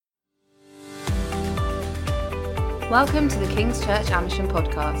Welcome to the King's Church Amersham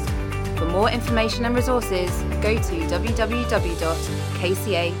podcast. For more information and resources, go to www.kca.church.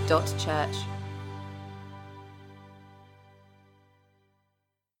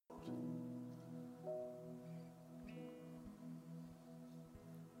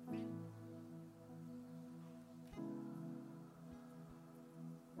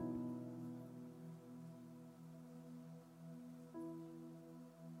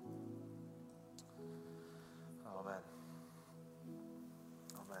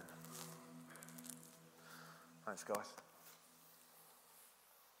 Thanks, guys.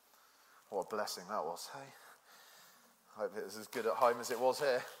 What a blessing that was, hey? I hope it was as good at home as it was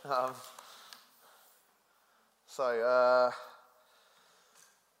here.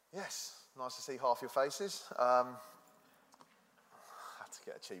 Yes, nice to see half your faces. I had to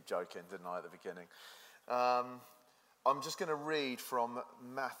get a cheap joke in, didn't I, at the beginning? I'm just going to read from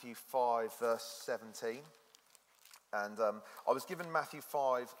Matthew 5, verse 17. And I was given Matthew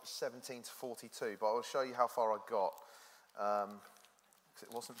 5, 17 to 42, but I'll show you how far I got, because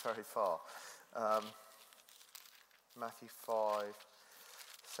it wasn't very far. Matthew 5,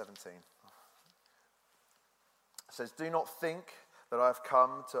 17. It says, "Do not think that I have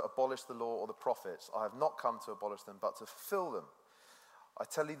come to abolish the law or the prophets. I have not come to abolish them, but to fulfill them. I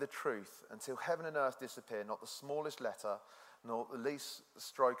tell you the truth, until heaven and earth disappear, not the smallest letter, nor the least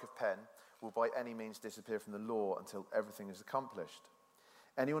stroke of pen will by any means disappear from the law until everything is accomplished.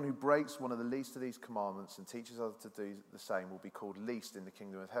 Anyone who breaks one of the least of these commandments and teaches others to do the same will be called least in the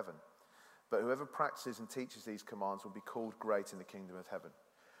kingdom of heaven. But whoever practices and teaches these commands will be called great in the kingdom of heaven.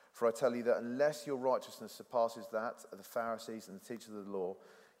 For I tell you that unless your righteousness surpasses that of the Pharisees and the teachers of the law,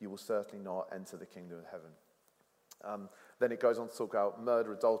 you will certainly not enter the kingdom of heaven." Then it goes on to talk about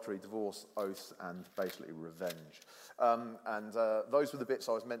murder, adultery, divorce, oaths, and basically revenge. Those were the bits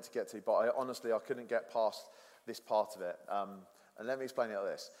I was meant to get to, but I couldn't get past this part of it. And let me explain it like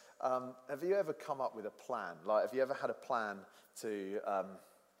this. Have you ever come up with a plan? Like, have you ever had a plan to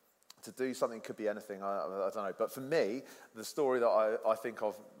do something? Could be anything, I don't know. But for me, the story that I think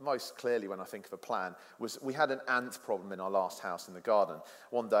of most clearly when I think of a plan was we had an ant problem in our last house in the garden.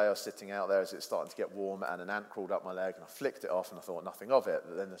 One day I was sitting out there as it's starting to get warm, and an ant crawled up my leg, and I flicked it off and I thought nothing of it.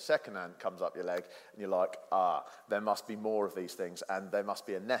 But then the second ant comes up your leg and you're like, there must be more of these things, and there must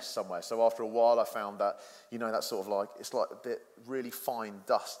be a nest somewhere. So after a while I found that, that sort of like, it's like a bit really fine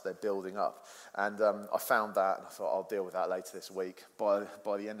dust they're building up. And I found that and I thought I'll deal with that later this week. By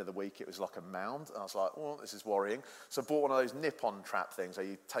the end of the week it was like a mound, and I was like, oh, this is worrying. So I bought one of those nip-on trap things where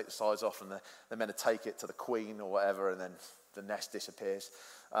you take the sides off and they're meant to take it to the queen or whatever, and then the nest disappears.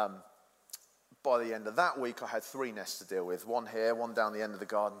 By the end of that week I had 3 nests to deal with, one here, one down the end of the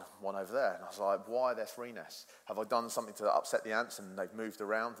garden, one over there. And I was like, why are there 3 nests? Have I done something to upset the ants and they've moved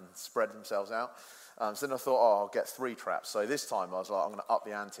around and spread themselves out? So then I thought, I'll get 3 traps. So this time I was like, I'm going to up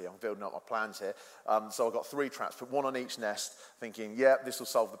the ante. I'm building up my plans here. So I got 3 traps, put one on each nest, thinking, this will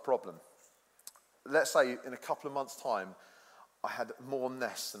solve the problem. Let's say in a couple of months' time, I had more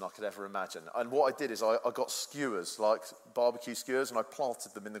nests than I could ever imagine. And what I did is I got skewers, like barbecue skewers, and I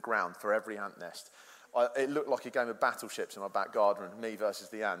planted them in the ground for every ant nest. It looked like a game of battleships in my back garden, and me versus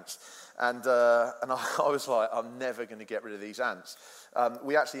the ants. And I was like, I'm never going to get rid of these ants.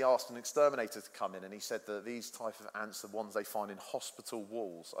 We actually asked an exterminator to come in, and he said that these type of ants are ones they find in hospital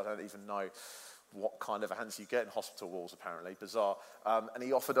walls. I don't even know what kind of ants you get in hospital walls, apparently, bizarre. And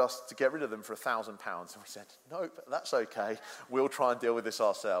he offered us to get rid of them for £1,000. And we said, nope, that's okay. We'll try and deal with this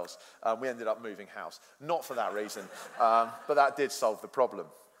ourselves. We ended up moving house. Not for that reason, but that did solve the problem.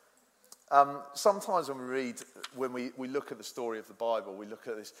 Sometimes when we look at the story of the Bible, we look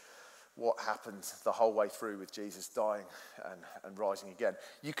at this, what happened the whole way through with Jesus dying and rising again.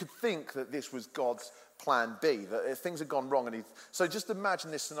 You could think that this was God's plan B, that if things had gone wrong. So just imagine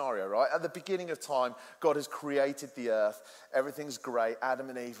this scenario, right? At the beginning of time, God has created the earth. Everything's great. Adam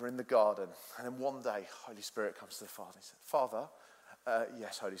and Eve are in the garden. And then one day, Holy Spirit comes to the Father. He said, Father,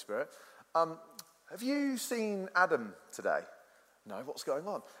 yes, Holy Spirit, have you seen Adam today? No, what's going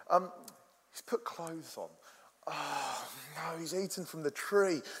on? He's put clothes on. Oh, no, he's eaten from the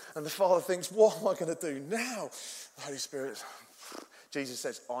tree. And the Father thinks, what am I going to do now? The Holy Spirit, Jesus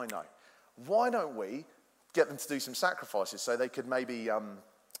says, I know. Why don't we get them to do some sacrifices so they could maybe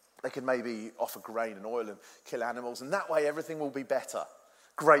offer grain and oil and kill animals, and that way everything will be better.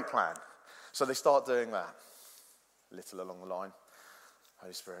 Great plan. So they start doing that. A little along the line,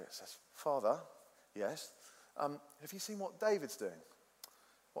 Holy Spirit says, Father, yes, have you seen what David's doing?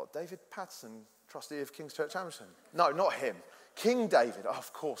 What, David Patterson, trustee of King's Church Amersham? No, not him. King David. Oh,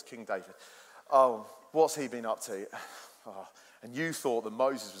 of course, King David. Oh, what's he been up to? Oh, and you thought that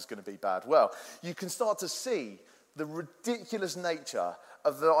Moses was going to be bad. Well, you can start to see the ridiculous nature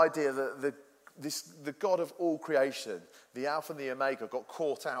of the idea that the God of all creation, the Alpha and the Omega, got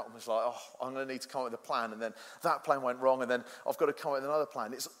caught out and was like, oh, I'm going to need to come up with a plan, and then that plan went wrong, and then I've got to come up with another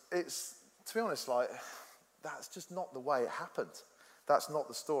plan. It's to be honest, like, that's just not the way it happened. That's not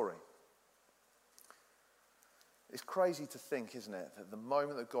the story. It's crazy to think, isn't it, that the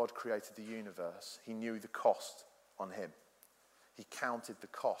moment that God created the universe, he knew the cost on him. He counted the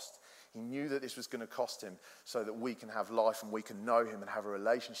cost. He knew that this was going to cost him so that we can have life and we can know him and have a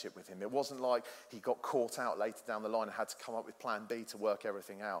relationship with him. It wasn't like he got caught out later down the line and had to come up with plan B to work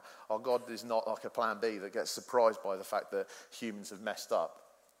everything out. Our God is not like a plan B that gets surprised by the fact that humans have messed up.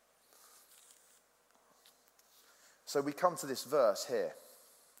 So we come to this verse here.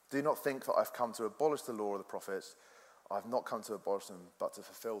 Do not think that I've come to abolish the law or the prophets. I've not come to abolish them, but to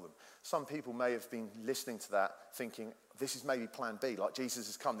fulfill them. Some people may have been listening to that thinking, this is maybe plan B, like Jesus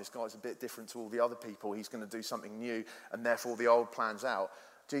has come, this guy's a bit different to all the other people, he's going to do something new, and therefore the old plan's out.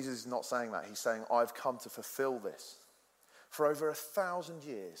 Jesus is not saying that. He's saying, I've come to fulfill this. For over 1,000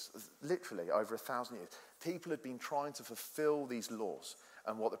 years, literally over 1,000 years, people had been trying to fulfill these laws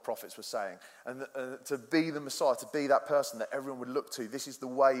and what the prophets were saying. And to be the Messiah, to be that person that everyone would look to, this is the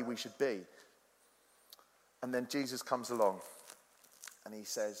way we should be. And then Jesus comes along and he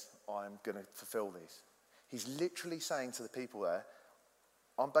says, I'm going to fulfill these. He's literally saying to the people there,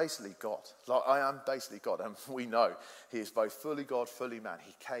 I'm basically God. Like, I am basically God. And we know he is both fully God, fully man.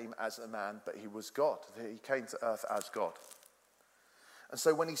 He came as a man, but he was God. He came to earth as God. And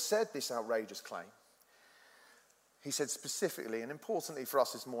so when he said this outrageous claim, he said specifically, and importantly for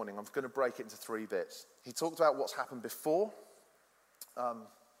us this morning, I'm going to break it into 3 bits. He talked about what's happened before.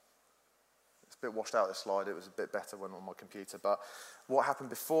 It's a bit washed out, this slide. It was a bit better when on my computer. But what happened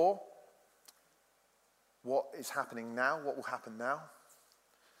before, what is happening now, what will happen now,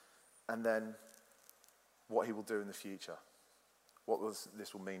 and then what he will do in the future. What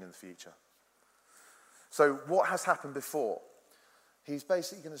this will mean in the future. So what has happened before? He's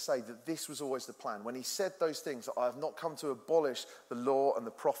basically going to say that this was always the plan. When he said those things, that I have not come to abolish the law and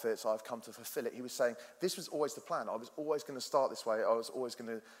the prophets, I have come to fulfill it. He was saying, this was always the plan. I was always going to start this way. It was always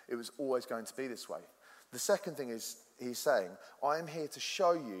going to be this way. The second thing is, he's saying, I am here to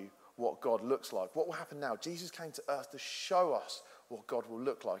show you what God looks like. What will happen now? Jesus came to earth to show us what God will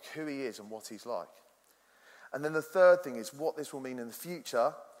look like, who he is and what he's like. And then the third thing is what this will mean in the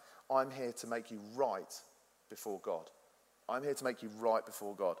future. I'm here to make you right before God. I'm here to make you right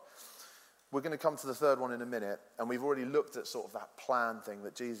before God. We're going to come to the third one in a minute, and we've already looked at sort of that plan thing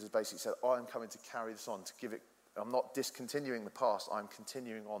that Jesus basically said, I am coming to carry this on, to give it. I'm not discontinuing the past, I'm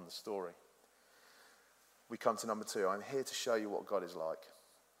continuing on the story. We come to number 2. I'm here to show you what God is like.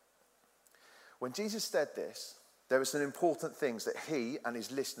 When Jesus said this, there were some important things that he and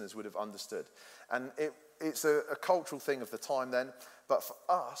his listeners would have understood. And it's a cultural thing of the time then, but for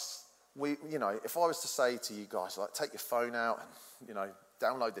us, if I was to say to you guys, like, take your phone out and,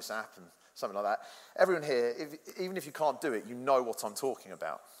 download this app and something like that, everyone here, even if you can't do it, you know what I'm talking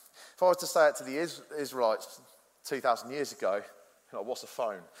about. If I was to say it to the Israelites 2,000 years ago, what's a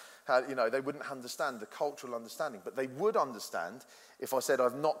phone? They wouldn't understand the cultural understanding, but they would understand if I said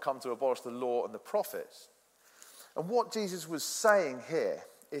I've not come to abolish the law and the prophets. And what Jesus was saying here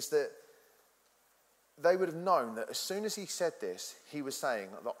is that they would have known that as soon as he said this, he was saying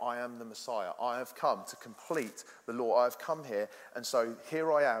that I am the Messiah. I have come to complete the law. I have come here, and so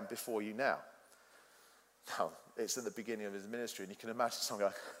here I am before you now. Now, it's at the beginning of his ministry, and you can imagine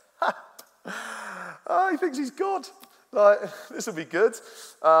someone going, he thinks he's God. Like, this will be good.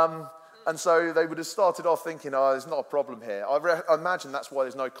 And so they would have started off thinking, there's not a problem here. I imagine that's why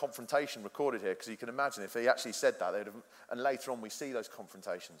there's no confrontation recorded here, because you can imagine if he actually said that, and later on we see those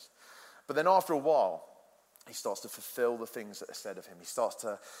confrontations. But then after a while, he starts to fulfill the things that are said of him. He starts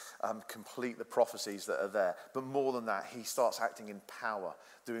to complete the prophecies that are there. But more than that, he starts acting in power,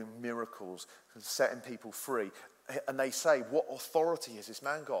 doing miracles, setting people free. And they say, what authority has this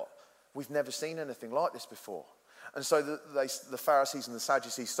man got? We've never seen anything like this before. And so the Pharisees and the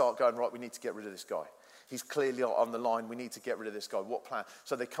Sadducees start going, right, we need to get rid of this guy. He's clearly on the line. We need to get rid of this guy. What plan?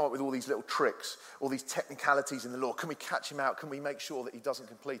 So they come up with all these little tricks, all these technicalities in the law. Can we catch him out? Can we make sure that he doesn't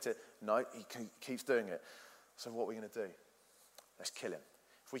complete it? No, he keeps doing it. So what are we going to do? Let's kill him.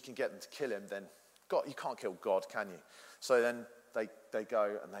 If we can get them to kill him, then God, you can't kill God, can you? So then they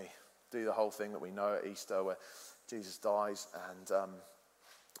go and they do the whole thing that we know at Easter where Jesus dies and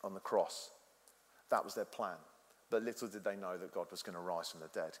on the cross. That was their plan. But little did they know that God was going to rise from the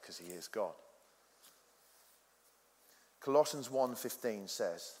dead because he is God. Colossians 1:15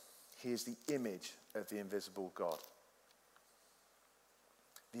 says, he is the image of the invisible God.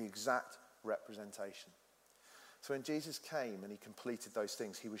 The exact representation. So when Jesus came and he completed those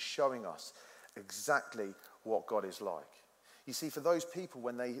things, he was showing us exactly what God is like. You see, for those people,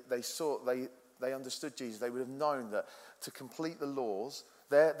 when they understood Jesus, they would have known that to complete the laws,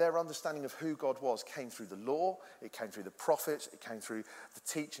 their understanding of who God was came through the law, it came through the prophets, it came through the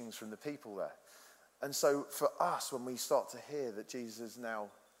teachings from the people there. And so for us, when we start to hear that Jesus has now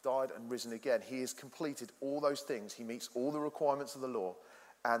died and risen again, he has completed all those things, he meets all the requirements of the law,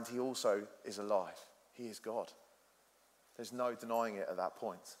 and he also is alive. He is God. There's no denying it at that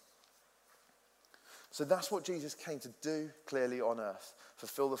point. So that's what Jesus came to do clearly on earth.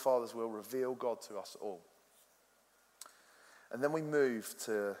 Fulfill the Father's will, reveal God to us all. And then we move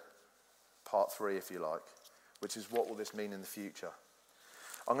to part 3, if you like, which is what will this mean in the future.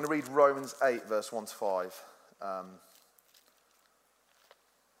 I'm going to read Romans 8, verse 1 to 5,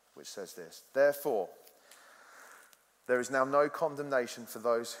 which says this. Therefore, there is now no condemnation for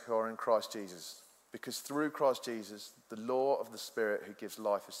those who are in Christ Jesus, because through Christ Jesus, the law of the Spirit who gives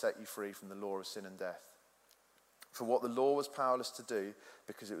life has set you free from the law of sin and death. For what the law was powerless to do,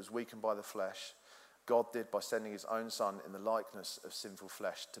 because it was weakened by the flesh, God did by sending his own Son in the likeness of sinful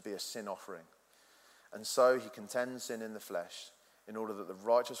flesh to be a sin offering. And so he contemned sin in the flesh, in order that the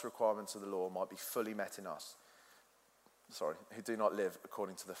righteous requirements of the law might be fully met in us, who do not live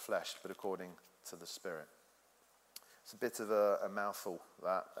according to the flesh, but according to the Spirit. It's a bit of a mouthful,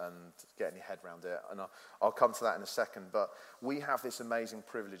 that, and getting your head around it. And I'll come to that in a second. But we have this amazing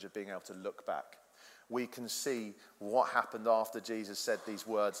privilege of being able to look back. We can see what happened after Jesus said these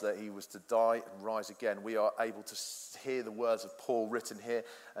words, that he was to die and rise again. We are able to hear the words of Paul written here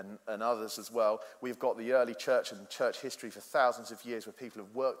and others as well. We've got the early church and church history for thousands of years where people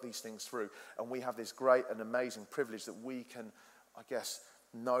have worked these things through. And we have this great and amazing privilege that we can, I guess,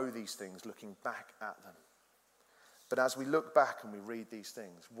 know these things looking back at them. But as we look back and we read these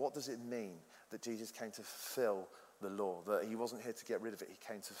things, what does it mean that Jesus came to fulfill the law? That he wasn't here to get rid of it, he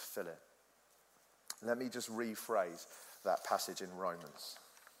came to fulfill it. Let me just rephrase that passage in Romans.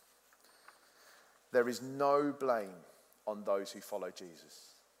 There is no blame on those who follow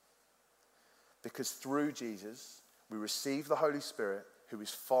Jesus, because through Jesus we receive the Holy Spirit, who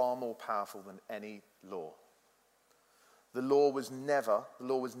is far more powerful than any law. The law was never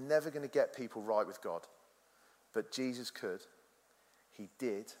going to get people right with God, but Jesus could. He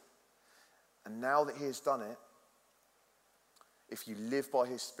did. And now that he has done it, if you live by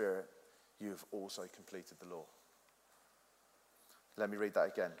his Spirit, you have also completed the law. Let me read that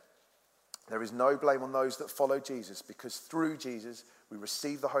again. There is no blame on those that follow Jesus, because through Jesus we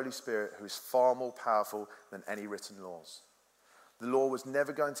receive the Holy Spirit, who is far more powerful than any written laws. The law was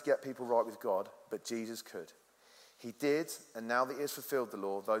never going to get people right with God, but Jesus could. He did, and now that he has fulfilled the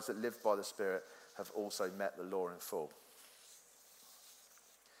law, those that live by the Spirit have also met the law in full.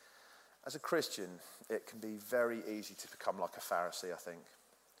 As a Christian, it can be very easy to become like a Pharisee, I think.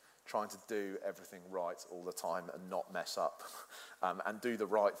 Trying to do everything right all the time and not mess up, and do the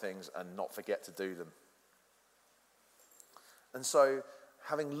right things and not forget to do them. And so,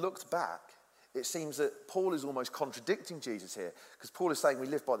 having looked back, it seems that Paul is almost contradicting Jesus here, because Paul is saying we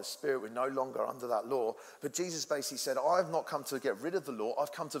live by the Spirit, we're no longer under that law, but Jesus basically said, I have not come to get rid of the law,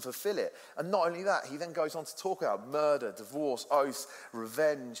 I've come to fulfill it. And not only that, he then goes on to talk about murder, divorce, oath,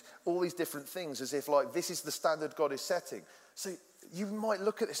 revenge, all these different things, as if like this is the standard God is setting. So you might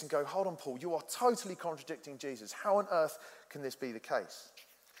look at this and go, hold on, Paul, you are totally contradicting Jesus. How on earth can this be the case?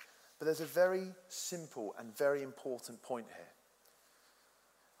 But there's a very simple and very important point here,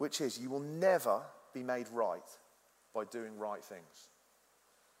 which is you will never be made right by doing right things.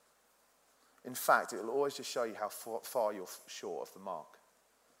 In fact, it will always just show you how far you're short of the mark.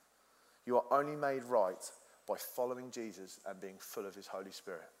 You are only made right by following Jesus and being full of his Holy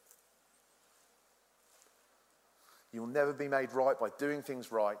Spirit. You will never be made right by doing things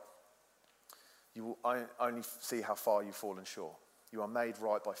right. You will only see how far you've fallen short. You are made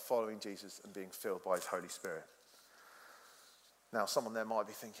right by following Jesus and being filled by his Holy Spirit. Now, someone there might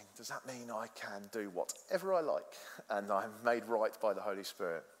be thinking, does that mean I can do whatever I like and I'm made right by the Holy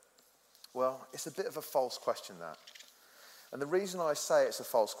Spirit? Well, it's a bit of a false question, that. And the reason I say it's a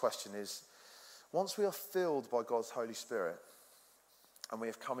false question is, once we are filled by God's Holy Spirit and we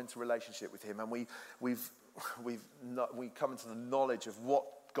have come into relationship with him and we come into the knowledge of what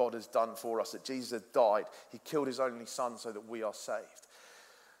God has done for us, that Jesus had died, he killed his only son so that we are saved.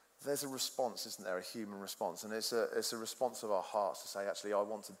 There's a response, isn't there, a human response, and it's a response of our hearts to say, actually, I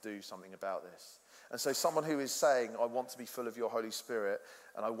want to do something about this. And so someone who is saying, I want to be full of your Holy Spirit,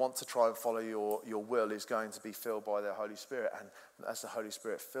 and I want to try and follow your will, is going to be filled by their Holy Spirit. And as the Holy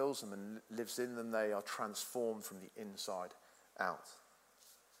Spirit fills them and lives in them, they are transformed from the inside out.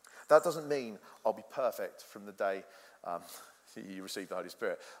 That doesn't mean I'll be perfect from the day you receive the Holy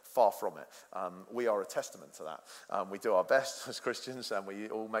Spirit. Far from it. We are a testament to that. We do our best as Christians and we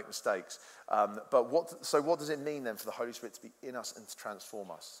all make mistakes. But what does it mean then for the Holy Spirit to be in us and to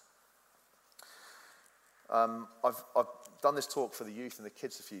transform us? I've done this talk for the youth and the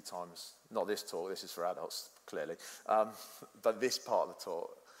kids a few times. Not this talk, this is for adults, clearly. But this part of the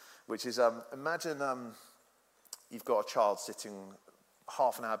talk, which is imagine you've got a child sitting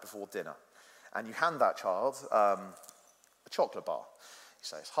half an hour before dinner and you hand that child a chocolate bar. You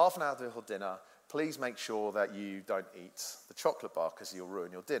say, it's half an hour before dinner, please make sure that you don't eat the chocolate bar because you'll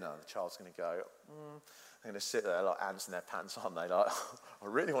ruin your dinner. The child's going to go, they're going to sit there like ants in their pants, aren't they? Like, I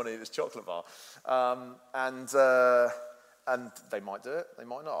really want to eat this chocolate bar. And they might do it, they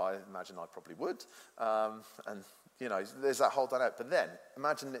might not. I imagine I probably would. And, you know, there's that whole dynamic. But then,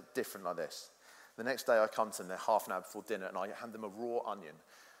 imagine it different like this. The next day I come to them, they're half an hour before dinner, and I hand them a raw onion.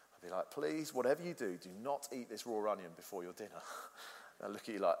 I'll be like, please, whatever you do not eat this raw onion before your dinner. And I look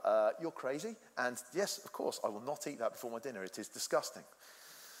at you like, you're crazy? And yes, of course, I will not eat that before my dinner. It is disgusting.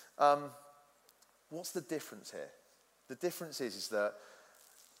 What's the difference here? The difference is that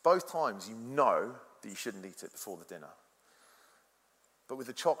both times you know that you shouldn't eat it before the dinner. But with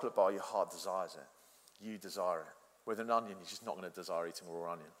the chocolate bar, your heart desires it. You desire it. With an onion, you're just not going to desire eating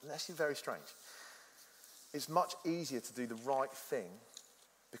raw onion. Unless you're very strange. It's much easier to do the right thing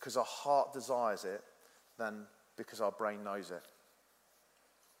because our heart desires it than because our brain knows it.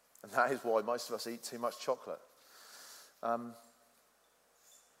 And that is why most of us eat too much chocolate.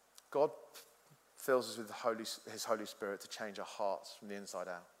 God fills us with his Holy Spirit to change our hearts from the inside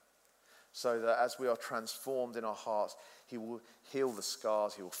out. So that as we are transformed in our hearts, he will heal the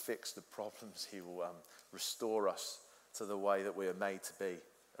scars, he will fix the problems, he will restore us to the way that we are made to be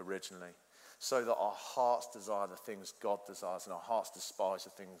originally. So that our hearts desire the things God desires and our hearts despise the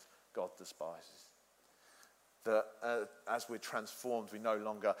things God despises. That as we're transformed, we no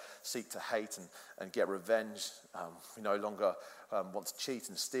longer seek to hate and get revenge. We no longer want to cheat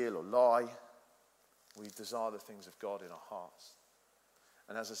and steal or lie. We desire the things of God in our hearts.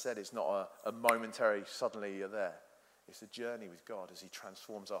 And as I said, it's not a momentary, suddenly you're there. It's a journey with God as he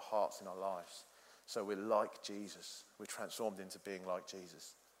transforms our hearts and our lives. So we're like Jesus. We're transformed into being like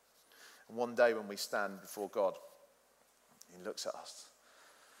Jesus. And one day when we stand before God, he looks at us.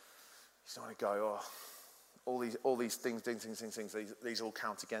 He's not going to go, all these things, these all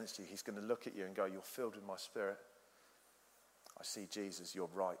count against you. He's going to look at you and go, you're filled with my Spirit. I see Jesus, you're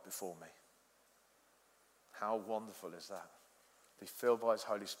right before me. How wonderful is that? Be filled by his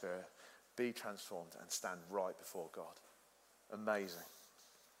Holy Spirit, be transformed, and stand right before God. Amazing.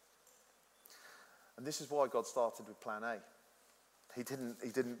 And this is why God started with plan A. He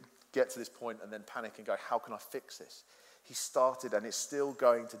didn't get to this point and then panic and go, how can I fix this? He started, and it's still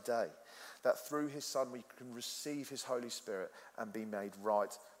going today, that through his Son we can receive his Holy Spirit and be made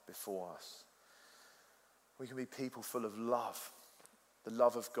right before us. We can be people full of love, the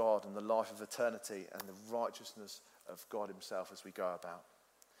love of God and the life of eternity and the righteousness of God himself as we go about.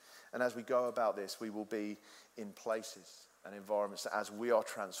 And as we go about this, we will be in places and environments that as we are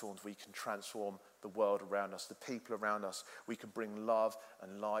transformed, we can transform the world around us, the people around us. We can bring love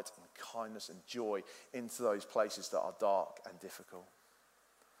and light and kindness and joy into those places that are dark and difficult.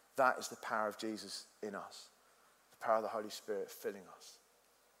 That is the power of Jesus in us, the power of the Holy Spirit filling us.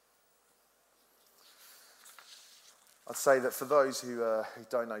 I'd say that for those who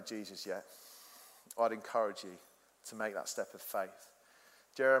don't know Jesus yet, I'd encourage you to make that step of faith.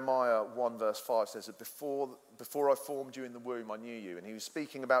 Jeremiah 1 verse 5 says that before I formed you in the womb, I knew you. And he was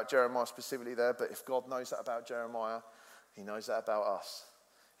speaking about Jeremiah specifically there, but if God knows that about Jeremiah, he knows that about us.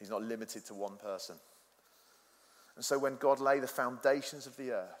 He's not limited to one person. And so when God laid the foundations of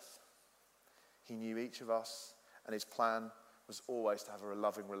the earth, he knew each of us, and his plan was always to have a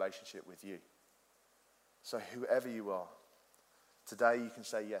loving relationship with you. So whoever you are, today you can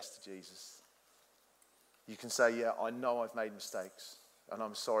say yes to Jesus. You can say, yeah, I know I've made mistakes, and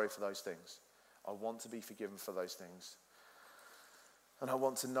I'm sorry for those things. I want to be forgiven for those things. And I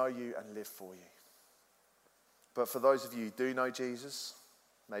want to know you and live for you. But for those of you who do know Jesus,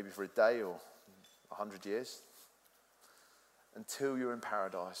 maybe for a day or 100 years, until you're in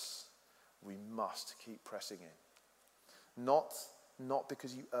paradise, we must keep pressing in. Not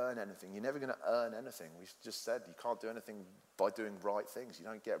because you earn anything. You're never going to earn anything. We've just said you can't do anything by doing right things. You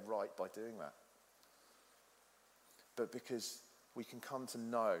don't get right by doing that. But because we can come to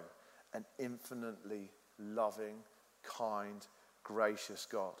know an infinitely loving, kind, gracious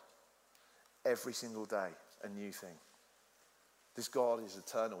God. Every single day, a new thing. This God is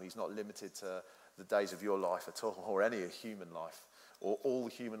eternal. He's not limited to the days of your life at all, or any human life. or all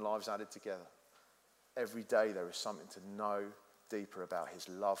the human lives added together. Every day there is something to know deeper about his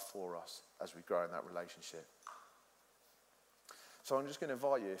love for us as we grow in that relationship. So I'm just going to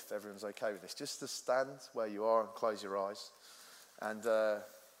invite you, if everyone's okay with this, just to stand where you are and close your eyes. And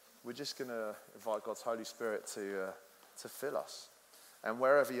we're just going to invite God's Holy Spirit to fill us. And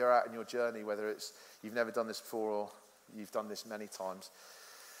wherever you're at in your journey, whether it's you've never done this before or you've done this many times,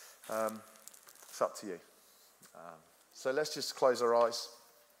 it's up to you. So let's just close our eyes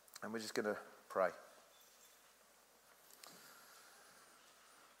and we're just going to pray.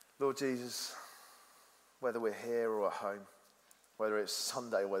 Lord Jesus, whether we're here or at home, whether it's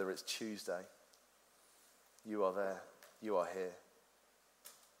Sunday, whether it's Tuesday, you are there, you are here.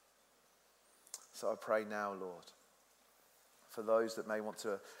 So I pray now, Lord, for those that may want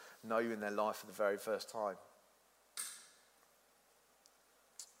to know you in their life for the very first time.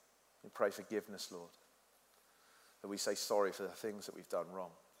 We pray forgiveness, Lord, that we say sorry for the things that we've done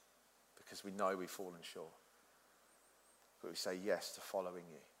wrong, because we know we've fallen short. But we say yes to following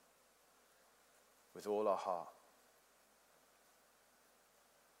you with all our heart.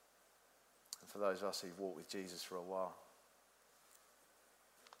 And for those of us who've walked with Jesus for a while,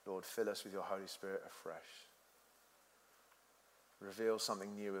 Lord, fill us with your Holy Spirit afresh. Reveal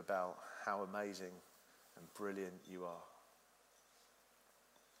something new about how amazing and brilliant you are.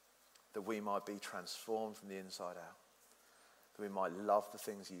 That we might be transformed from the inside out. That we might love the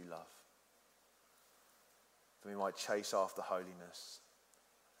things you love. That we might chase after holiness.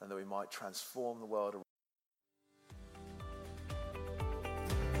 And that we might transform the world around.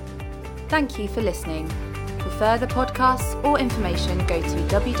 Thank you for listening. For further podcasts or information, go to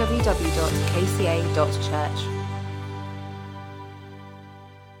www.kca.church.